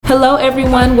Hello,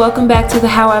 everyone. Welcome back to the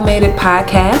How I Made It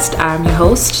podcast. I'm your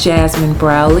host, Jasmine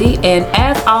Browley. And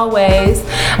as always,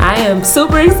 I am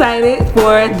super excited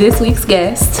for this week's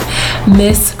guest,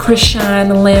 Miss Chrishon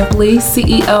Lampley,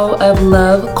 CEO of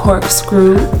Love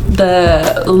Corkscrew,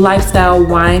 the lifestyle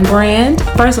wine brand.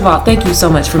 First of all, thank you so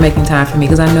much for making time for me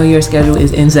because I know your schedule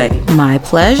is insane. My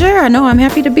pleasure. I know I'm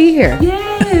happy to be here.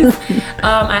 Yes.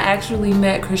 I actually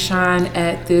met Chrishon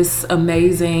at this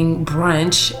amazing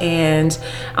brunch, and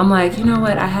I'm like, you know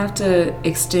what? I have to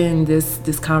extend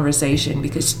this conversation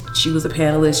because she was a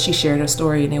panelist. She shared her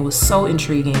story, and it was so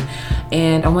intriguing.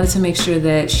 And I wanted to make sure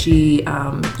that she,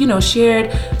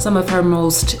 shared some of her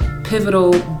most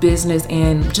pivotal business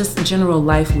and just general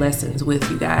life lessons with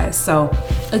you guys. So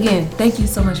again, thank you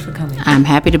so much for coming. I'm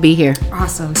happy to be here.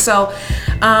 Awesome. So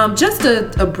just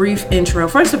a brief intro.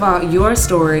 First of all, your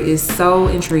story is so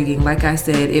intriguing. Like I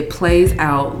said, it plays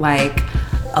out like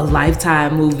a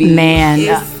Lifetime movie. Man,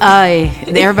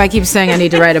 everybody keeps saying I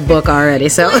need to write a book already.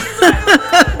 So please,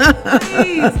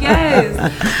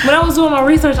 yes. When I was doing my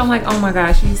research, I'm like, oh my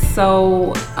gosh, she's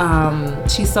so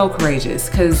courageous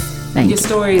because your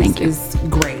story is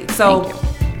great. So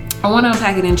I want to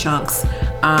unpack it in chunks.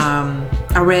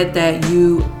 I read that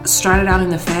you started out in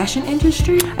the fashion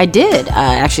industry. I did.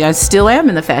 Actually, I still am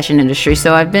in the fashion industry.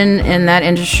 So I've been in that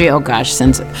industry,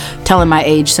 since telling my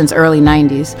age, since early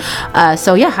 90s.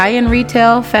 High-end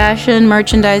retail, fashion,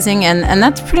 merchandising, and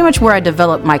that's pretty much where I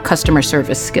developed my customer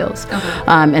service skills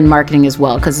and marketing as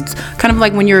well. Because it's kind of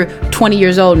like when you're 20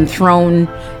 years old and thrown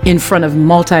in front of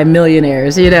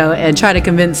multimillionaires, and try to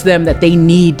convince them that they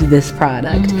need this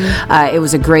product. It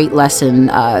was a great lesson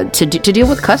to deal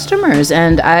with customers.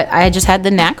 And I just had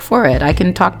the knack for it. I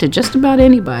can talk to just about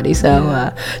anybody.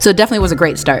 So it definitely was a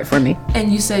great start for me.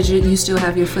 And you said you still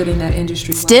have your foot in that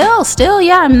industry? Still,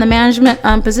 yeah. I'm in the management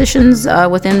positions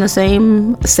within the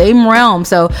same realm.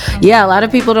 So, a lot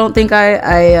of people don't think I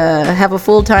have a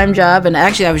full-time job. And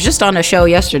actually, I was just on a show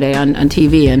yesterday on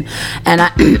TV. And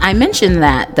I mentioned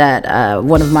that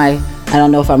one of my, I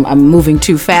don't know if I'm moving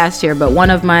too fast here, but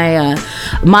one of my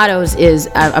mottos is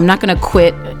I'm not going to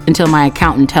quit until my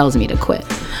accountant tells me to quit.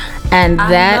 And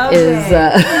that is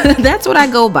that's what I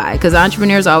go by, because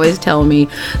entrepreneurs always tell me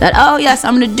that, oh yes,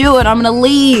 I'm going to do it, I'm going to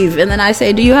leave. And then I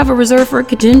say, do you have a reserve for a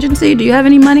contingency? Do you have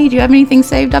any money? Do you have anything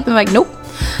saved up? And they're like, nope.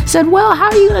 I said, well, how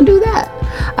are you going to do that?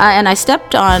 And I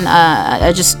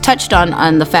just touched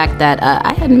on the fact that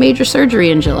I had major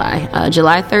surgery in July.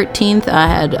 July 13th, I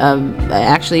had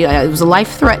it was a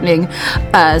life-threatening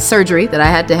surgery that I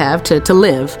had to have to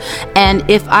live. And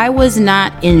if I was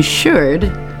not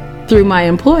insured through my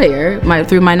employer,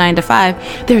 through my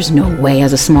 9-to-5, there's no way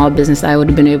as a small business I would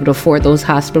have been able to afford those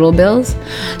hospital bills.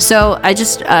 So I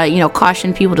just,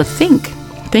 caution people to think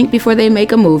before they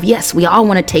make a move. Yes, we all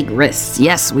want to take risks.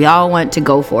 Yes, we all want to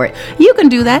go for it. You can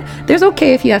do that. There's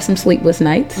okay if you have some sleepless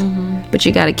nights, but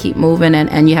you got to keep moving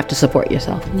and you have to support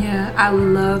yourself. Yeah, I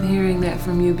love hearing that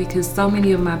from you because so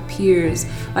many of my peers,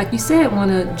 like you said,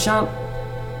 want to jump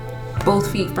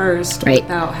both feet first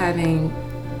without having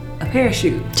a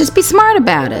parachute. Just be smart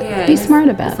about it. Yeah, be smart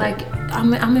about it. It's like,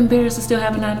 I'm embarrassed to still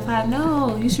have a 9-to-5.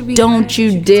 No, you should be. Don't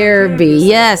you dare be.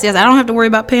 Yes. I don't have to worry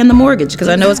about paying the mortgage because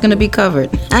I know it's going to be covered.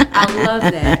 I love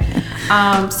that.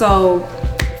 So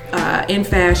in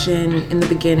fashion, in the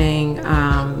beginning,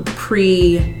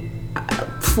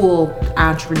 full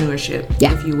entrepreneurship,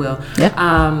 if you will.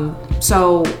 Yeah.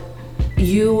 So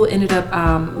you ended up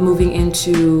moving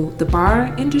into the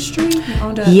bar industry?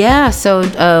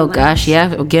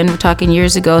 Again, we're talking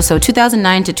years ago. So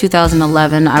 2009 to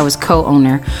 2011, I was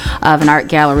co-owner of an art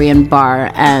gallery and bar.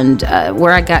 And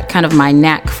where I got kind of my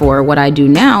knack for what I do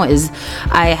now is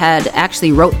I had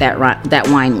actually wrote that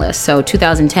wine list. So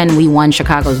 2010, we won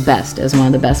Chicago's Best as one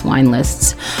of the best wine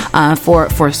lists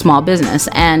for small business.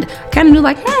 And kind of knew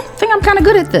I think I'm kind of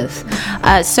good at this.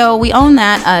 So we own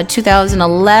that.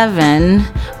 2011,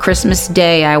 Christmas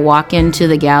Day, I walk into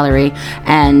the gallery,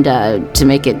 and to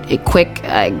make it quick,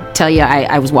 I tell you,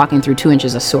 I was walking through 2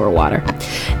 inches of sewer water.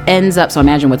 So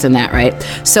imagine what's in that, right?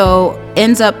 So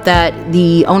ends up that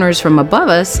the owners from above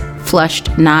us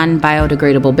flushed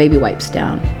non-biodegradable baby wipes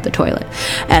down the toilet,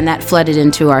 and that flooded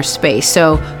into our space.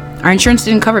 So our insurance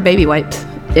didn't cover baby wipes.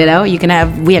 We had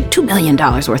 $2 million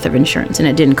worth of insurance and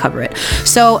it didn't cover it.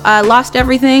 So I lost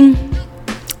everything.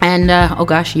 And oh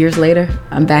gosh, years later,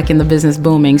 I'm back in the business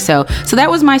booming. So that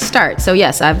was my start. So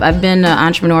yes, I've been an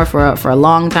entrepreneur for a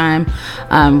long time.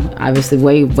 Obviously,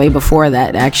 way before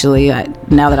that. Actually,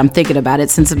 now that I'm thinking about it,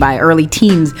 since my early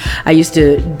teens, I used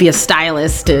to be a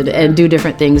stylist and do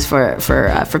different things for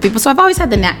people. So I've always had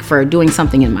the knack for doing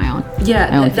something in my own.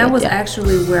 Yeah, that was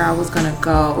actually where I was gonna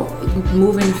go.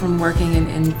 Moving from working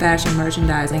in fashion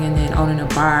merchandising and then owning a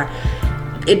bar,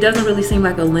 it doesn't really seem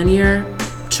like a linear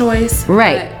choice.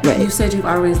 Right. You said you've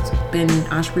always been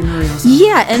entrepreneurial. So.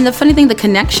 Yeah, and the funny thing, the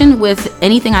connection with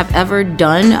anything I've ever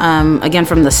done, again,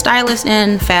 from the stylist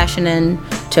end, fashion end,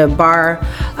 to bar,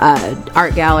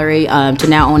 art gallery, to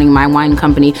now owning my wine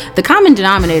company, the common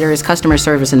denominator is customer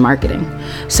service and marketing.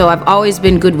 So I've always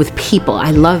been good with people.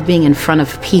 I love being in front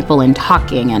of people and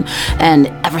talking, and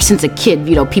ever since a kid,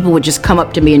 people would just come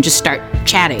up to me and just start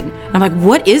chatting. And I'm like,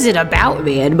 what is it about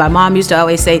me? And my mom used to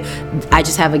always say, I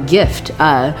just have a gift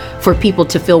for people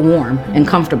to feel warm and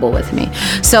comfortable with me.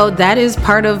 So that is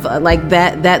part of like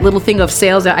that little thing of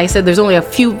sales. I said there's only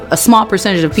a small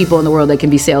percentage of people in the world that can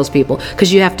be salespeople,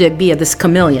 because you have to be this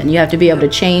chameleon. You have to be able to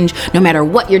change no matter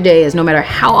what your day is, no matter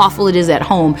how awful it is at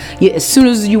home. As soon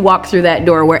as you walk through that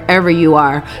door, wherever you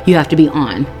are, you have to be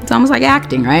on. It's almost like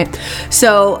acting, right?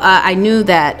 So I knew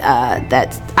that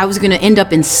I was going to end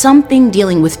up in something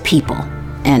dealing with people.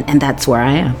 And that's where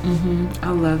I am. Mm-hmm.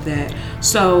 I love that.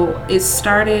 So it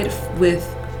started with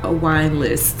a wine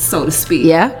list, so to speak.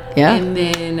 Yeah. And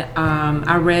then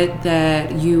I read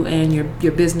that you and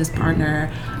your business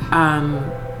partner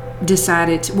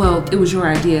decided, it was your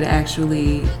idea to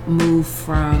actually move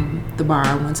from the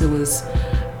bar once it was,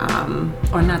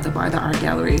 or not the bar, the art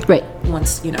gallery. Right.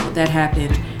 Once, that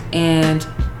happened. And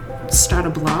start a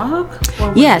blog?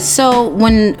 Yeah, so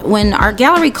when our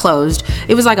gallery closed,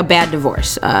 it was like a bad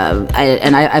divorce.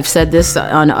 I've said this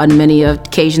on many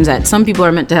occasions, that some people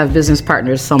are meant to have business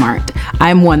partners, some aren't.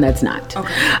 I'm one that's not.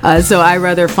 Okay. So I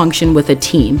rather function with a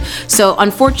team. So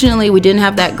unfortunately, we didn't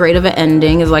have that great of an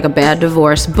ending. It's like a bad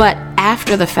divorce. But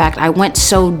after the fact, I went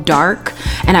so dark,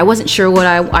 and I wasn't sure what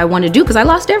I wanted to do, because I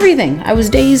lost everything. I was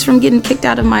days from getting kicked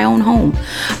out of my own home.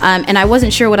 And I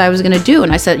wasn't sure what I was going to do.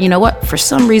 And I said, you know what? For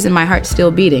some reason, my heart's still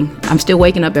beating. I'm still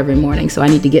waking up every morning. So I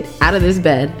need to get out of this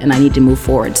bed, and I need to move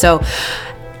forward. So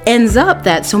ends up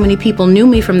that so many people knew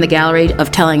me from the gallery,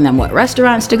 of telling them what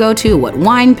restaurants to go to, what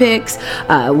wine picks,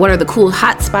 what are the cool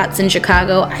hot spots in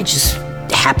Chicago. I just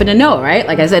happen to know, right?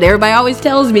 Like I said, everybody always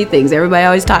tells me things. Everybody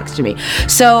always talks to me.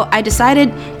 So I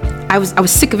decided, I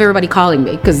was sick of everybody calling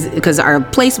me, because our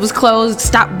place was closed.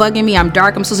 Stop bugging me. I'm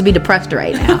dark. I'm supposed to be depressed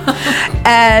right now.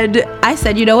 And I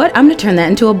said, you know what? I'm going to turn that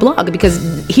into a blog,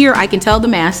 because here I can tell the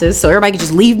masses, so everybody can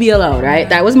just leave me alone, right?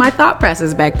 That was my thought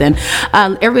process back then.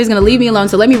 Everybody's going to leave me alone,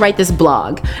 so let me write this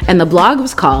blog. And the blog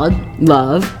was called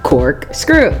Love, Cork,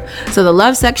 Screw. So the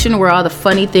love section were all the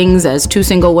funny things as two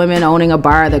single women owning a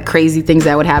bar, the crazy things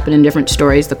that would happen in different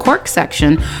stories. The cork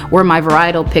section were my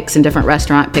varietal picks and different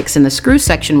restaurant picks. And the screw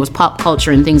section was pop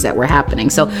culture and things that were happening.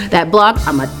 So that blog,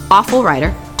 I'm an awful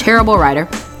writer, terrible writer,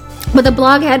 but the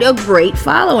blog had a great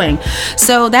following.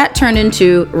 So that turned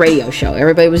into radio show.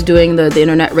 Everybody was doing the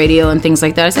internet radio and things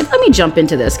like that. I said, let me jump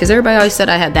into this, because everybody always said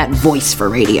I had that voice for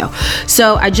radio.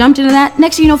 So I jumped into that.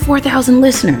 Next thing you know, 4,000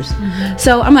 listeners. Mm-hmm.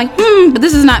 So I'm like, but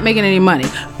this is not making any money.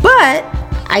 But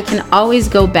I can always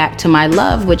go back to my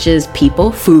love, which is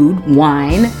people, food,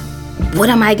 wine. What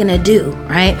am I gonna do,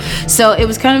 right? So it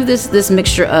was kind of this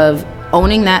mixture of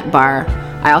owning that bar.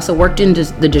 I also worked in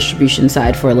the distribution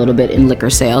side for a little bit in liquor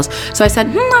sales. So I said,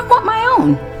 I want my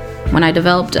own. When I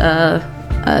developed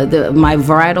my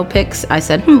varietal picks, I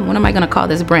said, what am I gonna call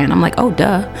this brand? I'm like, oh,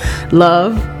 duh,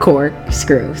 Love, Cork,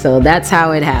 Screw. So that's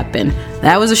how it happened.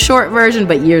 That was a short version,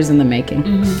 but years in the making.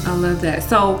 Mm-hmm. I love that.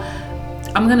 So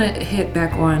I'm gonna hit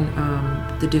back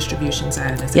on the distribution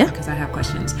side of this, because I have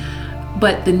questions.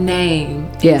 But the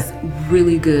name is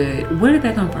really good. Where did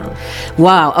that come from?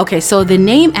 Wow. Okay. So the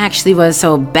name actually was,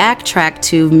 backtrack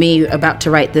to me about to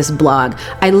write this blog.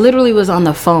 I literally was on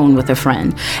the phone with a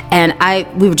friend, and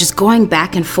we were just going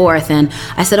back and forth, and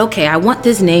I said, okay, I want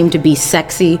this name to be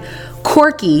sexy,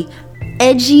 quirky,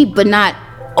 edgy, but not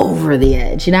over the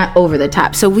edge, not over the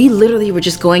top. So we literally were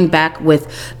just going back with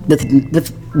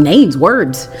names,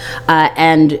 words,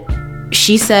 and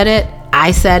she said it,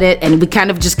 I said it, and we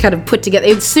kind of put together.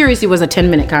 It seriously was a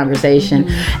 10-minute conversation.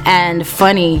 Mm-hmm. And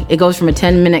funny, it goes from a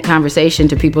 10-minute conversation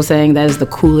to people saying that is the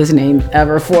coolest name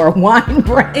ever for a wine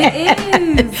brand. It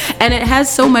is. And it has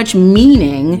so much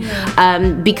meaning,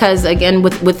 because again,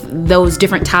 with those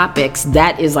different topics,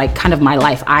 that is like kind of my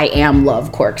life. I am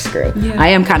Love, Corkscrew. Yeah. I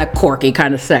am kind of quirky,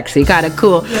 kind of sexy, kind of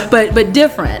cool, but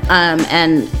different.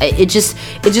 And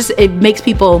it makes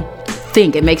people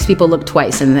think. It makes people look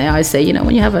twice. And they always say, you know,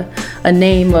 when you have a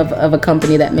name of a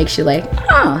company that makes you like,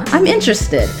 I'm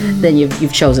interested, then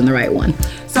you've chosen the right one.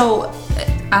 So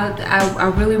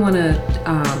I really want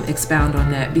to expound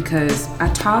on that, because I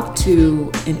talked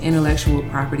to an intellectual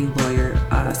property lawyer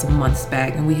some months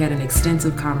back, and we had an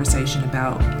extensive conversation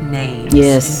about names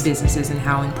and businesses and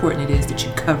how important it is that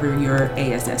you cover your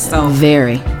ASS. So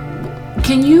very.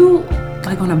 Can you,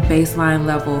 like on a baseline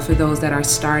level, for those that are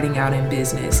starting out in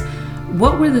business,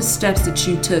 what were the steps that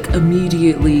you took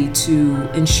immediately to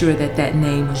ensure that that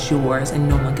name was yours and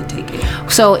no one could take it?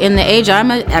 So in the age,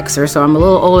 I'm an Xer, so I'm a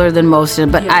little older than most,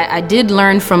 but I did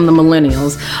learn from the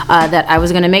millennials that I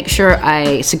was going to make sure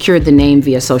I secured the name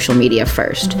via social media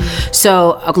first.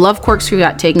 So Love Corkscrew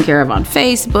got taken care of on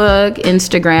Facebook,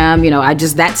 Instagram. You know, I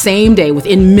just, that same day,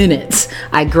 within minutes,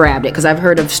 I grabbed it, because I've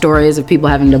heard of stories of people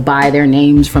having to buy their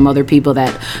names from other people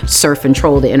that surf and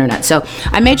troll the internet. So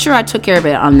I made sure I took care of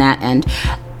it on that end.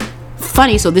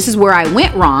 Funny, so this is where I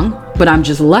went wrong, but I'm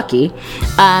just lucky.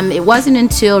 It wasn't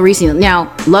until recently.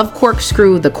 Now, Love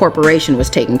Corkscrew, the corporation, was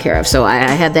taken care of, so I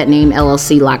had that name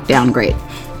LLC locked down great.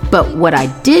 But what I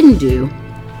didn't do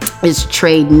is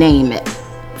trade name it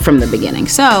from the beginning.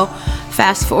 So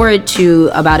fast forward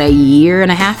to about a year and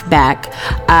a half back,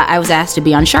 I was asked to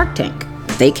be on Shark Tank.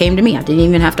 They came to me. I didn't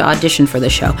even have to audition for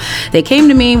the show. They came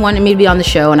to me, wanted me to be on the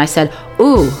show, and I said,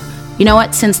 ooh, you know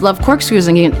what, since Love Corkscrew is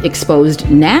getting exposed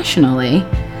nationally,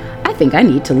 I think I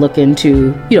need to look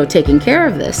into, you know, taking care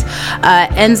of this.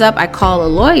 Ends up, I call a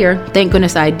lawyer. Thank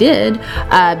goodness I did,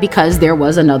 because there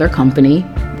was another company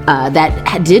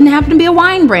that didn't happen to be a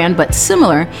wine brand, but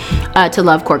similar to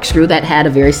Love Corkscrew, that had a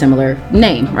very similar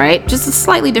name, right? Just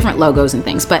slightly different logos and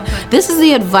things. But this is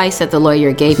the advice that the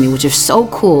lawyer gave me, which is so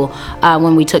cool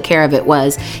when we took care of it,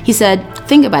 was he said,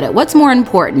 think about it. What's more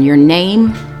important, your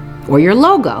name or your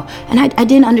logo? And I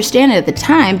didn't understand it at the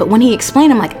time, but when he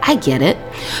explained, I'm like, I get it.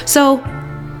 So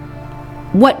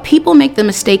what people make the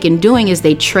mistake in doing is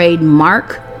they trade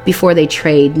mark before they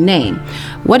trade name.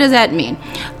 What does that mean?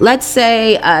 Let's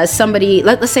say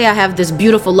let's say I have this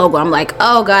beautiful logo. I'm like,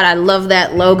 oh God, I love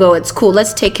that logo. It's cool.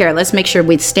 Let's take care. Let's make sure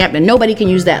we stamp it. Nobody can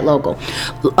use that logo.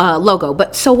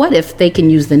 But so what if they can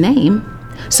use the name?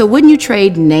 So wouldn't you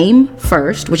trade name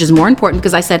first, which is more important,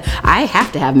 because I said, I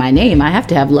have to have my name. I have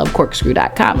to have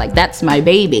lovecorkscrew.com. Like, that's my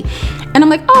baby. And I'm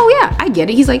like, oh yeah, I get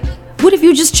it. He's like, what if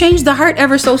you just change the heart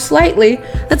ever so slightly?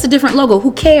 That's a different logo.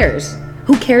 Who cares?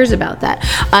 Who cares about that?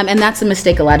 And that's a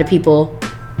mistake a lot of people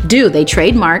do. They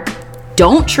trademark,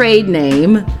 don't trade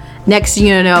name. Next thing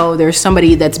you know, there's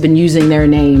somebody that's been using their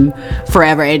name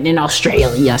forever in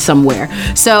Australia somewhere.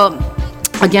 So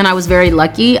again, I was very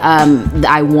lucky.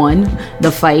 I won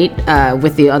the fight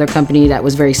with the other company that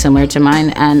was very similar to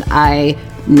mine, and I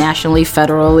nationally,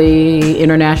 federally,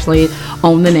 internationally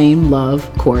own the name Love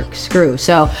Corkscrew.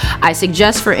 So I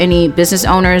suggest for any business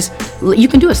owners, you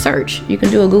can do a search. You can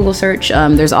do a Google search.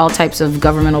 There's all types of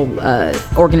governmental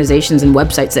organizations and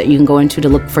websites that you can go into to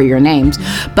look for your names.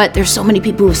 But there's so many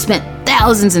people who've spent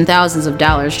thousands and thousands of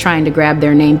dollars trying to grab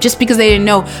their name just because they didn't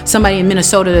know somebody in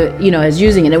Minnesota, is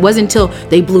using it. It wasn't until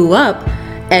they blew up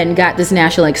and got this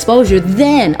national exposure,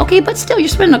 then, okay, but still, you're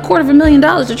spending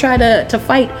 $250,000 to try to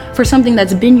fight for something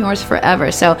that's been yours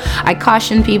forever. So I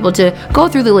caution people to go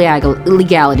through the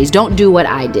legalities. Don't do what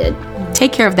I did.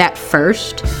 Take care of that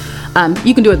first.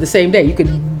 You can do it the same day. You could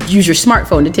use your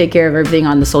smartphone to take care of everything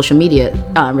on the social media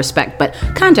respect, but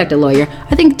contact a lawyer.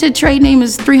 I think to trade name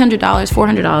is $300,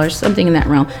 $400, something in that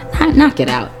realm. Knock it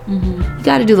out. Mm-hmm. You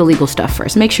got to do the legal stuff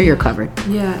first. Make sure you're covered.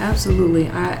 Yeah, absolutely.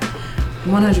 I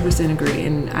 100% agree,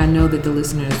 and I know that the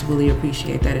listeners really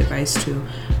appreciate that advice too.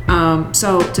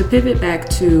 So to pivot back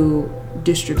to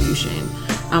distribution,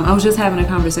 I was just having a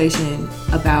conversation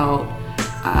about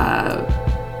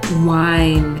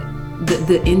wine.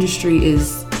 The industry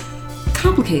is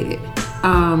complicated,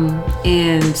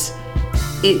 and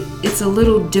it's a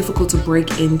little difficult to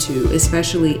break into,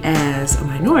 especially as a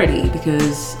minority,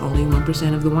 because only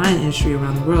 1% of the wine industry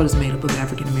around the world is made up of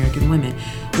African American women.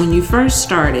 When you first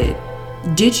started,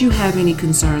 did you have any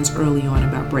concerns early on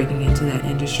about breaking into that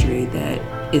industry that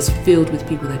is filled with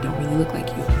people that don't really look like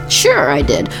you? Sure, I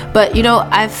did. But,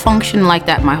 I've functioned like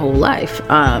that my whole life.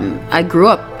 I grew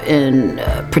up in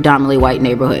a predominantly white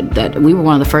neighborhood. That we were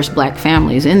one of the first black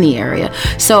families in the area.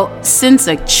 So since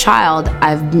a child,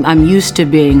 I'm used to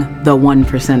being the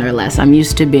 1% or less. I'm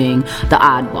used to being the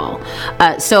oddball.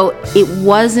 So it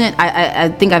wasn't, I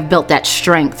think I've built that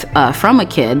strength from a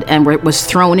kid, and was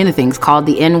thrown into things, called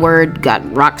the N-word,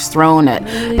 got rocks thrown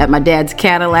at my dad's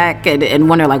Cadillac, and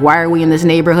wonder, like, why are we in this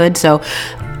neighborhood? So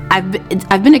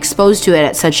I've been exposed to it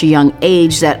at such a young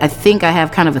age that I think I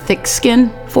have kind of a thick skin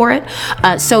for it.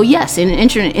 So yes, in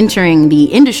entering the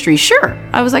industry, sure,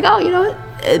 I was like, oh, you know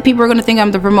what? People are going to think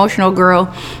I'm the promotional girl,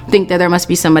 think that there must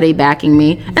be somebody backing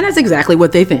me, and that's exactly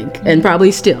what they think, and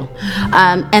probably still.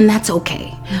 And that's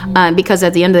okay, because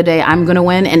at the end of the day, I'm going to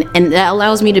win, and that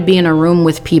allows me to be in a room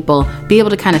with people, be able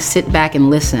to kind of sit back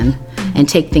and listen and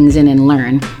take things in and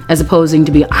learn, as opposed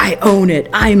to be, I own it,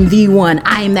 I'm the one,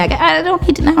 I'm that guy. I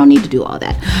don't need to do all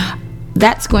that.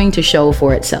 That's going to show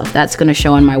for itself. That's going to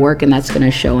show in my work, and that's going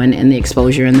to show in the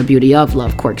exposure and the beauty of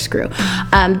Love Corkscrew.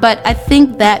 But I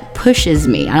think that pushes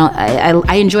me.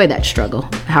 I enjoy that struggle.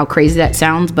 How crazy that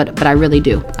sounds, but I really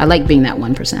do. I like being that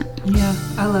 1%. Yeah,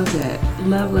 I love that.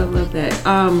 Love that.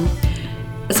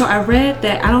 So I read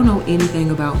that I don't know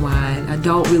anything about wine. I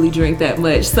don't really drink that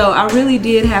much. So I really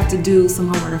did have to do some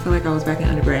homework. I feel like I was back in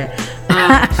undergrad.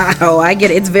 Oh, I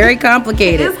get it. It's very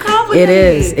complicated. It's complicated. It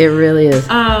is. It really is.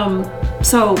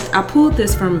 So I pulled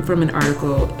this from an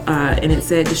article, and it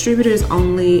said distributors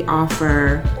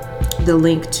offer the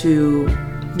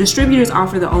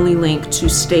only link to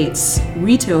states'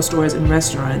 retail stores and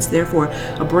restaurants. Therefore,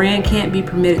 a brand can't be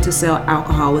permitted to sell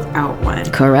alcohol without one.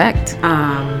 Correct.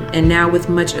 And now with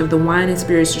much of the wine and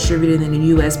spirits distributed in the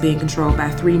U.S. being controlled by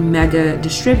 3 mega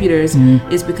distributors,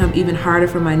 it's become even harder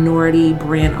for minority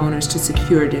brand owners to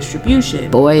secure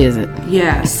distribution. Boy, is it.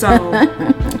 Yeah, so,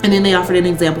 and then they offered an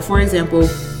example. For example,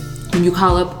 when you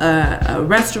call up a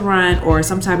restaurant or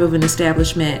some type of an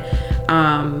establishment,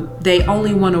 they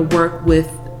only want to work with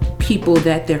people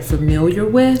that they're familiar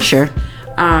with. Sure.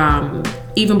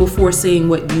 Even before seeing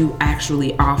what you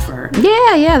actually offer.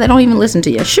 Yeah, they don't even listen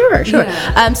to you. Sure.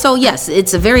 Yeah. So yes,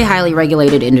 it's a very highly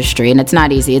regulated industry, and it's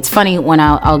not easy. It's funny when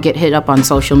I'll get hit up on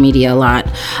social media a lot,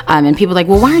 and people are like,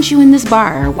 well, why aren't you in this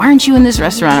bar? Or why aren't you in this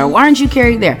restaurant? Or why aren't you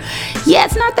carried there? Yeah,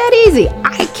 it's not that easy.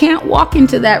 I can't walk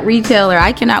into that retailer.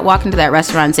 I cannot walk into that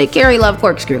restaurant and say, Carrie Love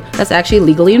Corkscrew. That's actually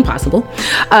legally impossible.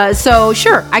 So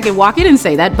sure, I can walk in and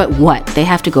say that, but what? They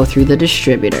have to go through the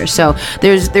distributor. So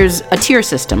there's a tier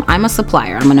system. I'm a supplier.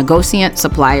 I'm a negotiant,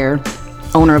 supplier,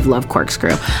 owner of Love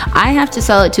Corkscrew. I have to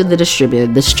sell it to the distributor.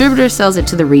 The distributor sells it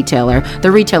to the retailer.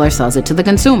 The retailer sells it to the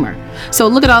consumer. So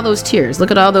look at all those tiers. Look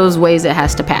at all those ways it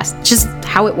has to pass. Just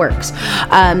how it works.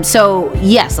 So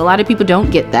yes, a lot of people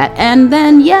don't get that. And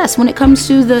then yes, when it comes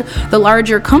to the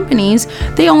larger companies,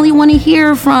 they only want to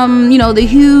hear from, the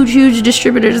huge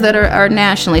distributors that are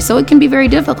nationally. So it can be very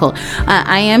difficult.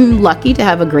 I am lucky to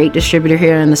have a great distributor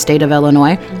here in the state of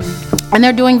Illinois. And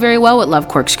they're doing very well with Love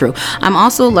Corkscrew. I'm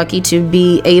also lucky to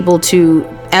be able to,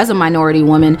 as a minority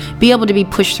woman, be able to be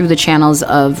pushed through the channels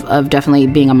of definitely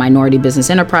being a minority business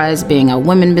enterprise, being a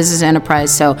women business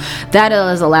enterprise. So that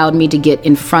has allowed me to get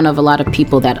in front of a lot of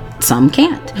people that some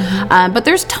can't. But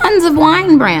there's tons of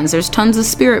wine brands. There's tons of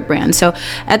spirit brands. So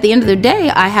at the end of the day,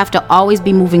 I have to always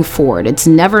be moving forward. It's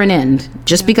never an end.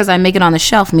 Just because I make it on the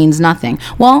shelf means nothing.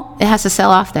 Well, it has to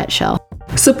sell off that shelf.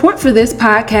 Support for this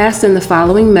podcast and the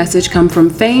following message come from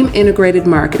Fame Integrated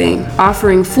Marketing,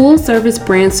 offering full-service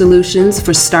brand solutions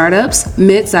for startups,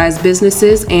 mid-sized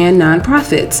businesses, and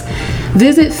nonprofits.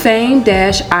 Visit fame-imc.com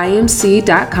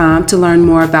to learn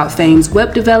more about Fame's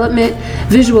web development,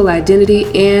 visual identity,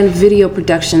 and video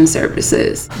production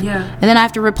services. Yeah. And then I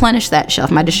have to replenish that shelf.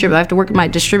 I have to work with my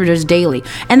distributors daily.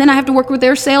 And then I have to work with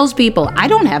their salespeople. I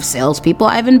don't have salespeople.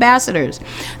 I have ambassadors.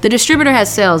 The distributor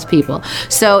has salespeople.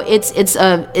 So it's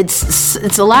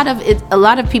a lot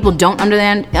of people don't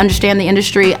understand the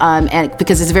industry, and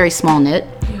because it's very small knit.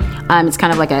 It's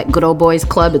kind of like a good old boys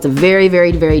club. It's a very,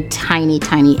 very, very tiny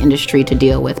industry to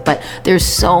deal with. But there's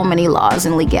so many laws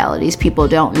and legalities people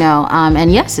don't know.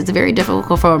 And yes, it's very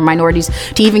difficult for minorities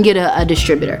to even get a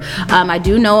distributor. I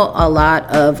do know a lot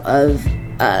of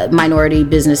minority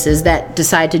businesses that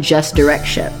decide to just direct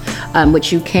ship,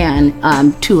 which you can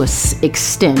to an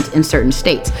extent in certain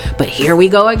states. But here we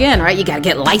go again, right? You got to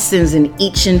get licensed in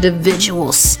each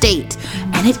individual state,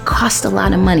 and it costs a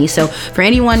lot of money. So for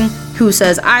anyone who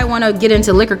says, I want to get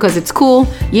into liquor because it's cool,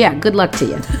 yeah, good luck to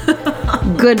you.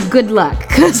 Good luck,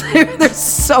 because there's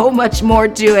so much more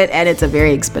to it, and it's a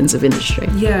very expensive industry.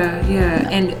 Yeah.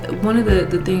 And one of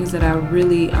the things that I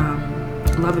really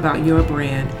love about your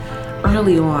brand,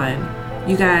 early on,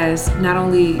 you guys not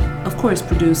only, of course,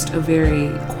 produced a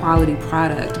very quality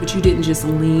product, but you didn't just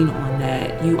lean on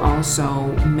that. You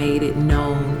also made it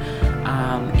known,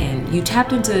 and you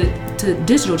tapped into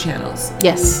digital channels.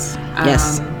 Yes.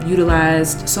 Yes.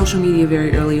 Utilized social media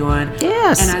very early on.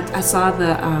 Yes. And I saw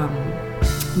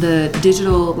the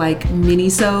digital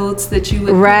mini-sodes that you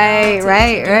would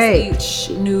right. Each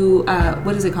new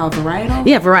what is it called, varietal?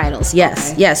 Yeah, varietals.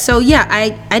 Yes. Okay. Yes. So yeah,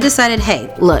 I decided,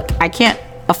 hey, look, I can't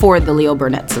afford the Leo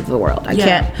Burnett's of the world. I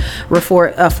can't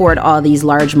afford all these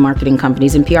large marketing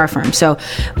companies and PR firms. So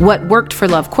what worked for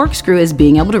Love Corkscrew is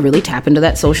being able to really tap into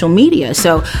that social media.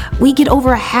 So we get over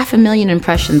 500,000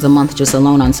 impressions a month just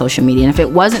alone on social media. And if it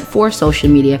wasn't for social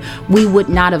media, we would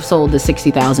not have sold the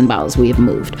 60,000 bottles we have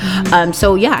moved.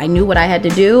 So yeah, I knew what I had to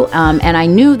do. And I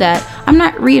knew that I'm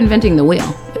not reinventing the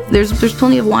wheel. There's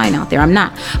plenty of wine out there. I'm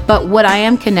not. But what I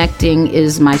am connecting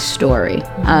is my story.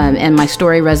 And my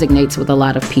story resonates with a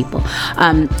lot of people.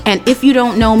 And if you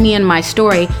don't know me and my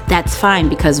story, that's fine,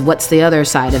 because what's the other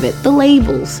side of it? The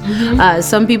labels.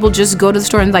 Some people just go to the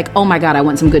store and like, oh my God, I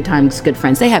want some good times, good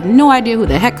friends. They have no idea who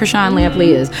the heck Chrishon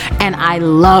Lampley is. And I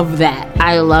love that.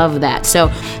 I love that.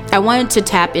 So I wanted to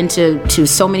tap into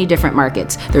so many different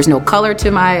markets. There's no color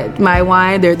to my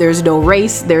wine. There's no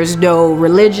race. There's no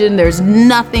religion. There's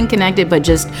nothing connected but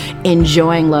just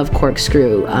enjoying Love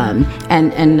Corkscrew.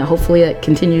 And hopefully it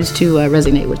continues to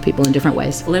resonate with people in different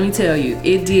ways. Let me tell you,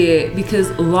 it did,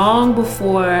 because long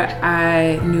before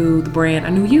I knew the brand, I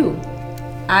knew you.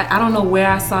 I don't know where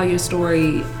I saw your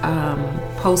story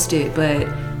posted, but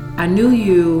I knew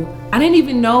you. I didn't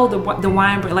even know the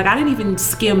wine brand. Like, I didn't even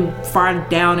skim far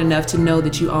down enough to know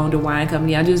that you owned a wine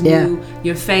company. I just knew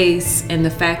your face and the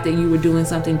fact that you were doing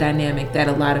something dynamic that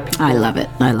a lot of people I love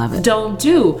it. don't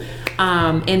do.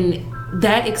 And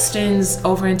that extends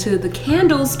over into the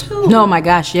candles too. Oh my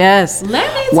gosh, yes.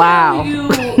 Let me tell you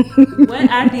what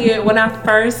I did when I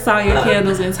first saw your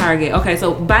candles in Target. Okay,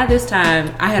 so by this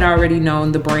time I had already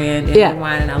known the brand and the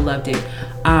wine, and I loved it.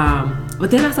 But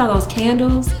then I saw those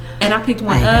candles, and I picked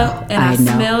one up, and I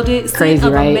smelled it. Crazy, scent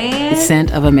of right? a man.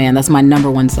 Scent of a man. That's my number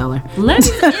one seller. It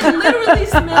literally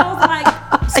smells like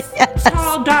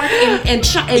tall, dark, and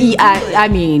I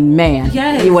mean, man.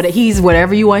 Yes. He's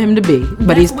whatever you want him to be,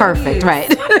 but he's perfect, right?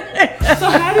 So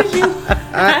how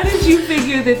did you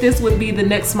figure that this would be the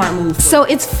next smart move for So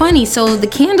it's funny. So the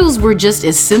candles were just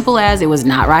as simple as, it was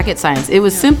not rocket science. It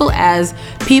was simple as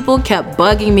people kept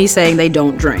bugging me saying they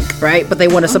don't drink, right? But they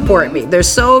want to support me. There's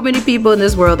so many people in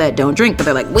this world that don't drink, but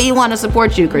they're like, we want to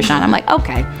support you, Chrishon. I'm like,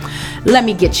 okay, let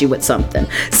me get you with something.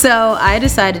 So I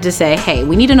decided to say, hey,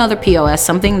 we need another POS,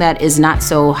 something that is not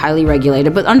so highly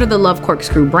regulated, but under the Love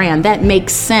Corkscrew brand, that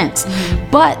makes sense.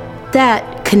 But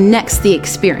that connects the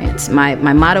experience. My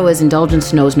motto is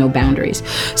indulgence knows no boundaries.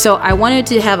 So I wanted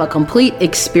to have a complete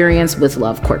experience with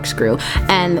Love Corkscrew.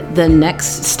 And the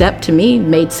next step to me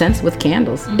made sense with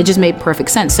candles. It just made perfect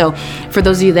sense. So for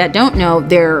those of you that don't know,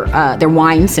 they're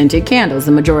wine scented candles.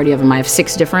 The majority of them. I have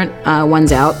 6 different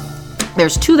ones out.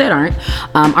 There's 2 that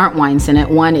aren't wine scented.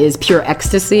 One is pure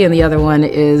ecstasy, and the other one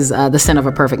is the scent of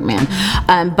a perfect man.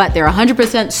 But they're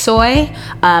 100% soy.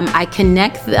 I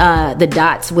connect the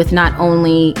dots with not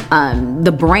only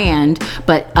the brand,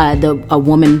 but a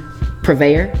woman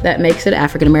purveyor that makes it,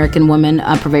 African-American woman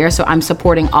purveyor. So I'm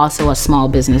supporting also a small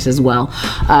business as well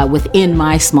within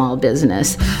my small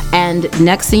business. And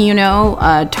next thing you know,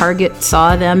 Target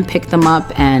saw them, picked them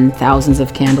up, and thousands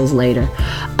of candles later.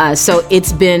 So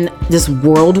it's been this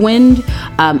whirlwind.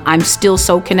 I'm still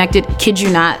so connected. Kid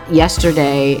you not,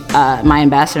 yesterday, my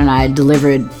ambassador and I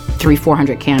delivered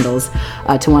 300-400 candles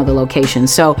to one of the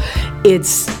locations. So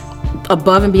it's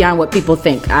above and beyond what people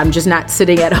think. I'm just not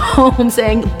sitting at home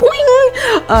saying, boing!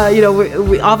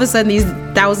 We all of a sudden these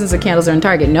thousands of candles are in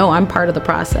Target. No, I'm part of the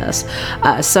process.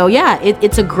 So yeah,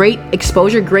 it's a great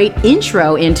exposure, great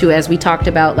intro into, as we talked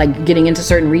about, like getting into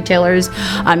certain retailers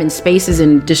in spaces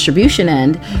and distribution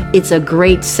end. It's a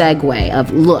great segue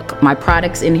of, look, my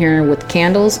product's in here with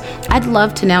candles. I'd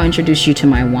love to now introduce you to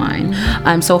my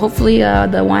wine. So hopefully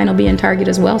the wine will be in Target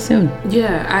as well soon.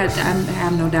 Yeah, I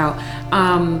have no doubt.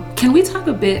 Can we talk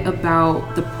a bit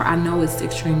about I know it's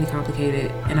extremely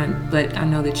complicated, but I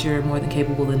know that you're more than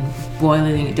capable in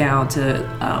boiling it down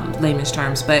to layman's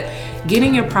terms, but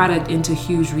getting your product into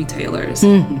huge retailers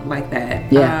like that.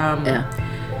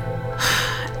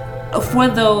 For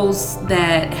those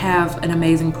that have an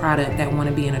amazing product that want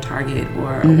to be in a Target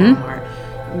or a Walmart,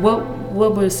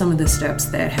 what were some of the steps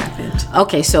that happened?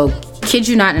 Okay, so kid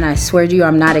you not, and I swear to you,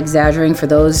 I'm not exaggerating, for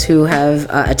those who have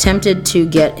attempted to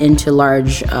get into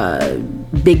large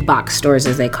big box stores,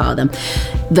 as they call them,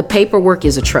 the paperwork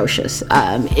is atrocious.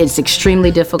 It's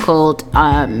extremely difficult,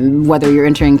 whether you're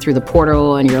entering through the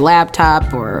portal on your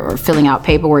laptop or filling out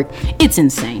paperwork. It's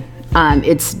insane.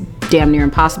 It's damn near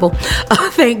impossible.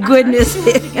 Thank goodness.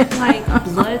 Get, like,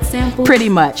 blood samples. Pretty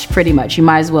much. You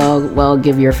might as well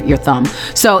give your thumb.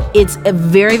 So it's a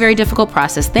very, very difficult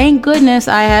process. Thank goodness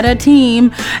I had a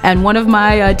team, and one of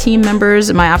my team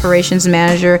members, my operations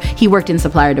manager, he worked in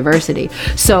supplier diversity,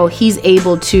 so he's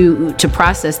able to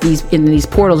process these in these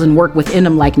portals and work within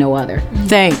them like no other.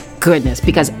 Thank goodness,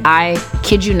 because I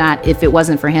kid you not, if it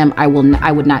wasn't for him, I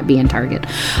would not be in Target,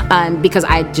 because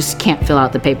I just can't fill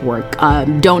out the paperwork.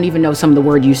 Don't even know some of the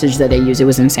word usage that they use. It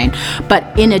was insane.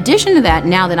 But in addition to that,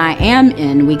 now that I am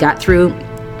in, we got through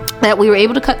that we were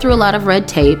able to cut through a lot of red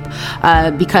tape,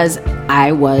 because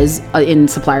I was in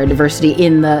supplier diversity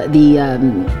in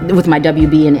the with my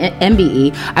WB and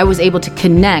MBE. I was able to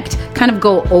connect, kind of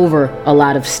go over a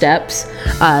lot of steps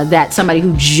that somebody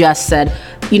who just said,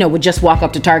 would just walk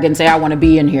up to Target and say, I want to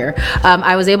be in here.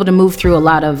 I was able to move through a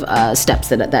lot of steps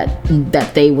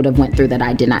that they would have went through that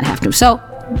I did not have to. So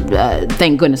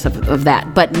thank goodness of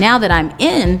that. But now that I'm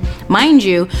in, mind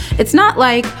you, it's not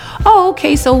like, oh,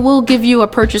 okay, so we'll give you a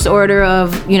purchase order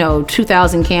of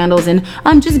 2,000 candles and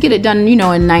just get it done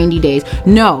in 90 days.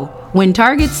 No. When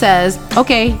Target says,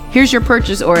 okay, here's your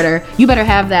purchase order, you better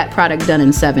have that product done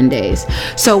in 7 days.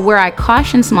 So where I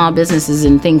caution small businesses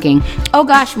in thinking, oh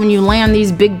gosh, when you land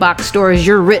these big box stores,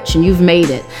 you're rich and you've made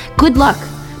it. Good luck.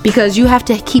 Because you have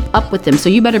to keep up with them. So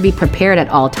you better be prepared at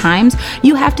all times.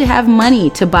 You have to have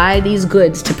money to buy these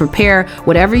goods, to prepare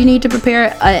whatever you need to prepare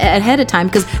ahead of time,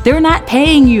 because they're not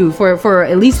paying you for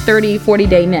at least 30,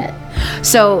 40-day net.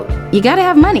 So you got to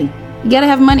have money. You got to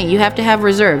have money. You have to have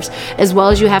reserves, as well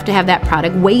as you have to have that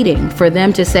product waiting for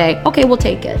them to say, okay, we'll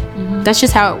take it. That's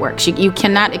just how it works. You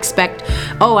cannot expect,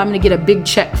 oh, I'm going to get a big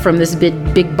check from this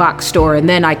big box store and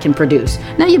then I can produce.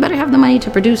 No, you better have the money to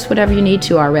produce whatever you need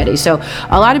to already. So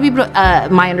a lot of people,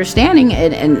 my understanding,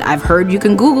 and I've heard, you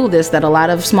can Google this, that a lot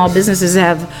of small businesses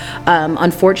have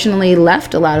unfortunately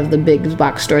left a lot of the big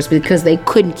box stores because they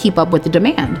couldn't keep up with the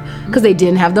demand, because they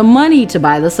didn't have the money to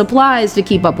buy the supplies to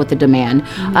keep up with the demand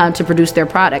to produce their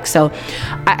products. So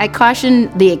I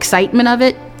caution the excitement of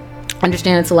it.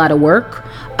 Understand it's a lot of work.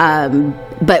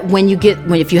 But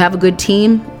if you have a good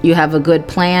team, you have a good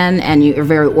plan, and you're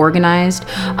very organized,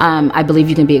 I believe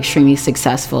you can be extremely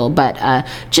successful. But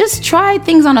just try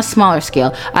things on a smaller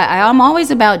scale. I'm always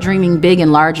about dreaming big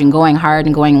and large and going hard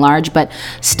and going large, but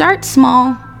start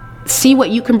small. See what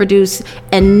you can produce,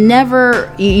 and you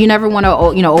never want to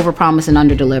overpromise and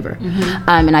underdeliver.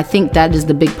 And I think that is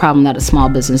the big problem that small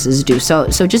businesses do. So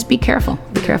just be careful.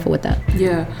 Be careful with that.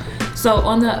 Yeah. So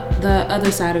on the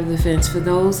other side of the fence, for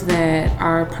those that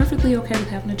are perfectly okay with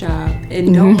having a job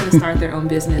and don't want to start their own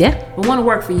business, but want to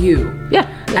work for you.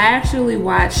 I actually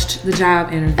watched the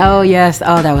job interview. Oh yes.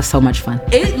 Oh, that was so much fun.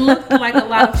 It looked like a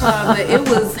lot of fun, but it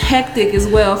was hectic as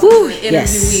well for the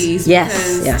interviewees.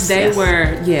 Because they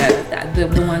were,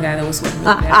 the one guy that was sweating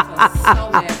really bad.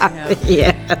 So bad for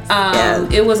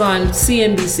him. It was on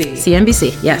CNBC.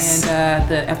 CNBC, yes. And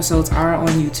the episodes are on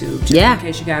YouTube, just in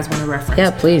case you guys want to reference.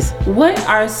 Yeah, please. What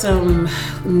are some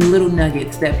little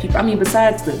nuggets that people,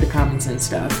 besides the common sense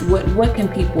stuff, what can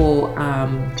people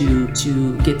do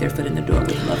to get their foot in the door with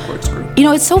the Love Corkscrew?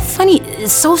 It's so funny.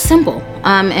 It's so simple.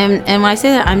 And when I say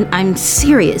that, I'm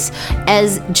serious.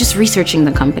 As just researching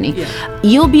the company,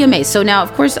 you'll be amazed. So now,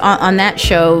 of course, on that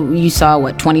show, you saw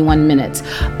 21 minutes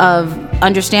of.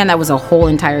 Understand that was a whole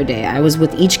entire day. I was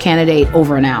with each candidate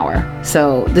over an hour.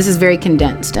 So this is very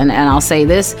condensed. And I'll say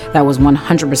this, that was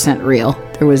 100% real.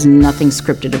 There was nothing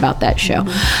scripted about that show.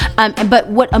 But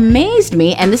what amazed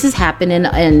me, and this has happened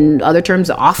in other terms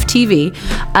off TV,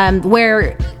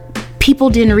 where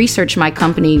people didn't research my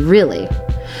company really.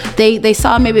 They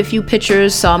saw maybe a few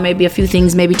pictures, saw maybe a few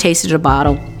things, maybe tasted a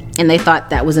bottle, and they thought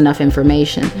that was enough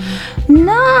information.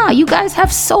 Nah, you guys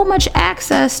have so much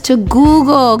access to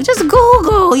Google. Just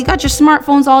Google. You got your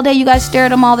smartphones all day. You guys stare at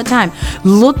them all the time.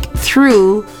 Look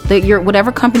through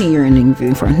whatever company you're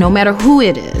interviewing for, no matter who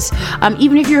it is.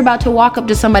 Even if you're about to walk up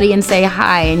to somebody and say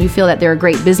hi and you feel that they're a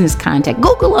great business contact,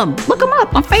 Google them. Look them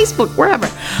up on Facebook, wherever.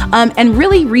 And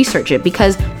really research it,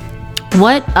 because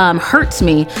what hurts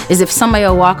me is if somebody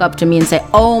will walk up to me and say,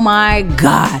 oh my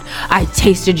God, I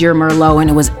tasted your Merlot and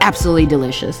it was absolutely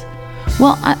delicious.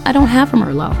 Well, I don't have a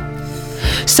Merlot.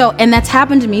 So, and that's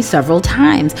happened to me several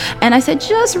times. And I said,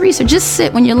 just research, just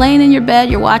sit. When you're laying in your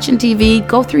bed, you're watching TV,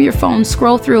 go through your phone,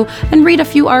 scroll through, and read a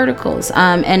few articles,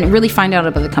 and really find out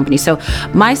about the company. So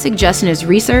my suggestion is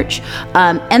research,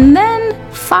 and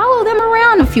then follow them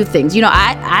around a few things.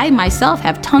 I myself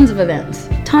have tons of events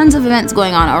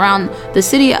going on around the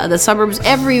city, the suburbs,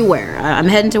 everywhere. I'm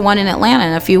heading to one in Atlanta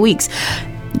in a few weeks.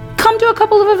 Come to a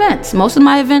couple of events. Most of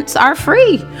my events are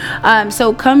free.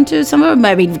 So come to some of them,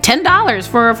 maybe $10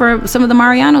 for some of the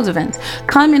Mariano's events.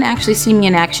 Come and actually see me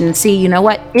in action and see,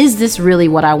 is this really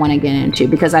what I want to get into?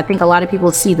 Because I think a lot of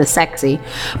people see the sexy,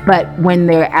 but when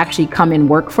they actually come and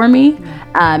work for me,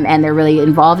 and they're really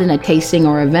involved in a tasting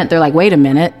or event, they're like, wait a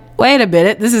minute,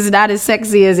 this is not as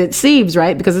sexy as it seems,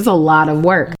 right? Because it's a lot of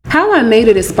work. How I Made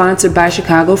It is sponsored by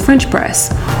Chicago French Press.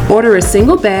 Order a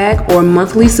single bag or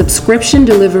monthly subscription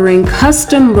delivering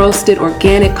custom roasted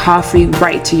organic coffee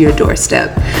right to your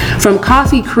doorstep. From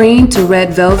coffee cream to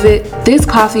red velvet, this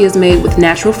coffee is made with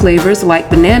natural flavors like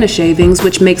banana shavings,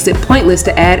 which makes it pointless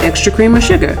to add extra cream or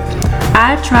sugar.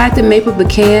 I've tried the maple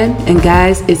pecan, and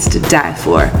guys, it's to die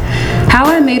for. How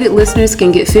I Made It listeners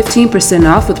can get 15%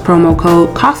 off with promo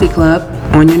code Coffee Club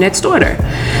on your next order.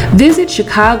 Visit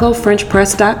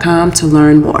ChicagoFrenchPress.com to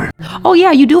learn more. Oh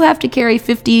yeah, you do have to carry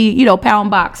 50,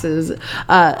 pound boxes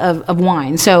of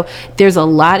wine. So there's a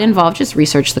lot involved. Just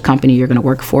research the company you're going to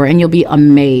work for, and you'll be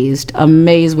amazed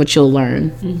what you'll learn.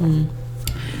 Mm-hmm.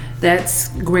 That's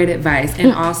great advice.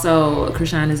 And also,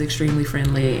 Krishan is extremely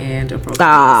friendly and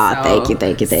approachable. Thank you.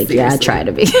 Yeah, I try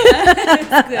to be.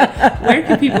 That's good. Where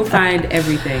can people find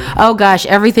everything? Oh gosh,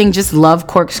 everything, just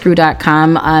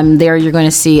lovecorkscrew.com. There you're going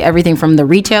to see everything from the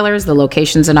retailers, the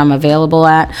locations that I'm available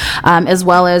at, as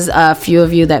well as a few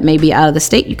of you that may be out of the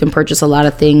state. You can purchase a lot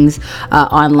of things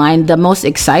online. The most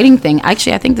exciting thing,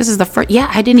 actually, I think this is the first,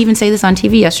 I didn't even say this on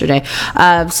TV yesterday.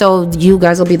 So you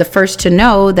guys will be the first to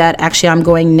know that actually I'm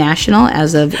going national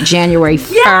as of January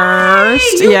 1st.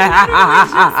 Okay,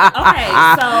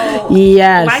 so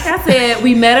yes. Like I said,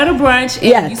 we met at a brunch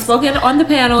and you spoke on the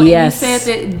panel and you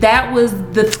said that was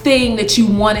the thing that you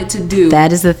wanted to do.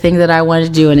 That is the thing that I wanted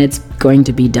to do, and it's going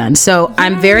to be done. So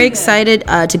I'm very excited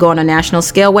to go on a national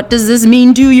scale. What does this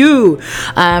mean to you?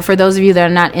 For those of you that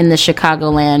are not in the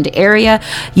Chicagoland area,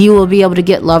 you will be able to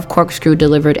get Love Corkscrew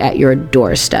delivered at your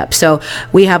doorstep. So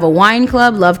we have a wine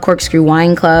club, Love Corkscrew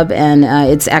Wine Club, and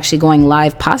it's actually going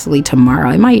live possibly tomorrow.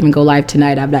 It might even go live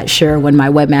tonight. I'm not sure when my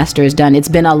webmaster is done. It's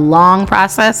been a long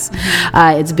process.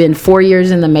 It's been 4 years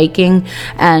in the making,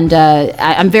 and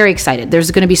I'm very excited.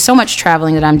 There's going to be so much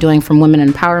traveling that I'm doing, from women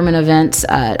empowerment events.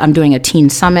 I'm doing a teen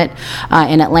summit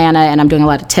in Atlanta, and I'm doing a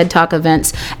lot of TED Talk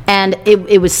events. And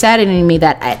it was saddening me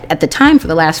that at the time, for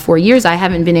the last 4 years, I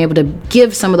haven't been able to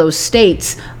give some of those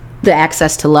states the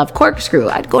access to Love Corkscrew.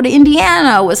 I'd go to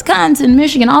Indiana, Wisconsin,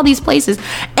 Michigan, all these places,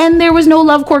 and there was no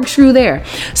Love Corkscrew there.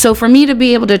 So for me to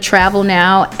be able to travel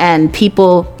now and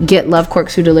people get Love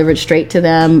Corkscrew delivered straight to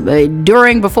them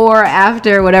during, before,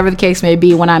 after, whatever the case may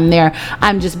be, when I'm there,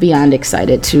 I'm just beyond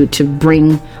excited to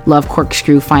bring Love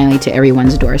Corkscrew finally to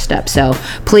everyone's doorstep. So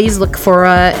please look for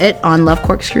it on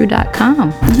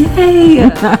lovecorkscrew.com. Yay!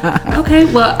 Okay,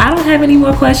 well, I don't have any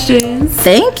more questions.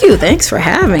 Thank you. Thanks for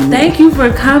having me. Thank you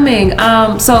for coming.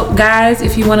 So guys,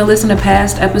 if you want to listen to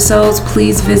past episodes,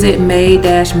 please visit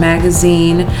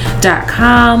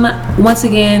may-magazine.com. Once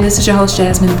again, this is your host,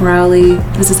 Jasmine Browley.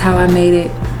 This is How I Made It.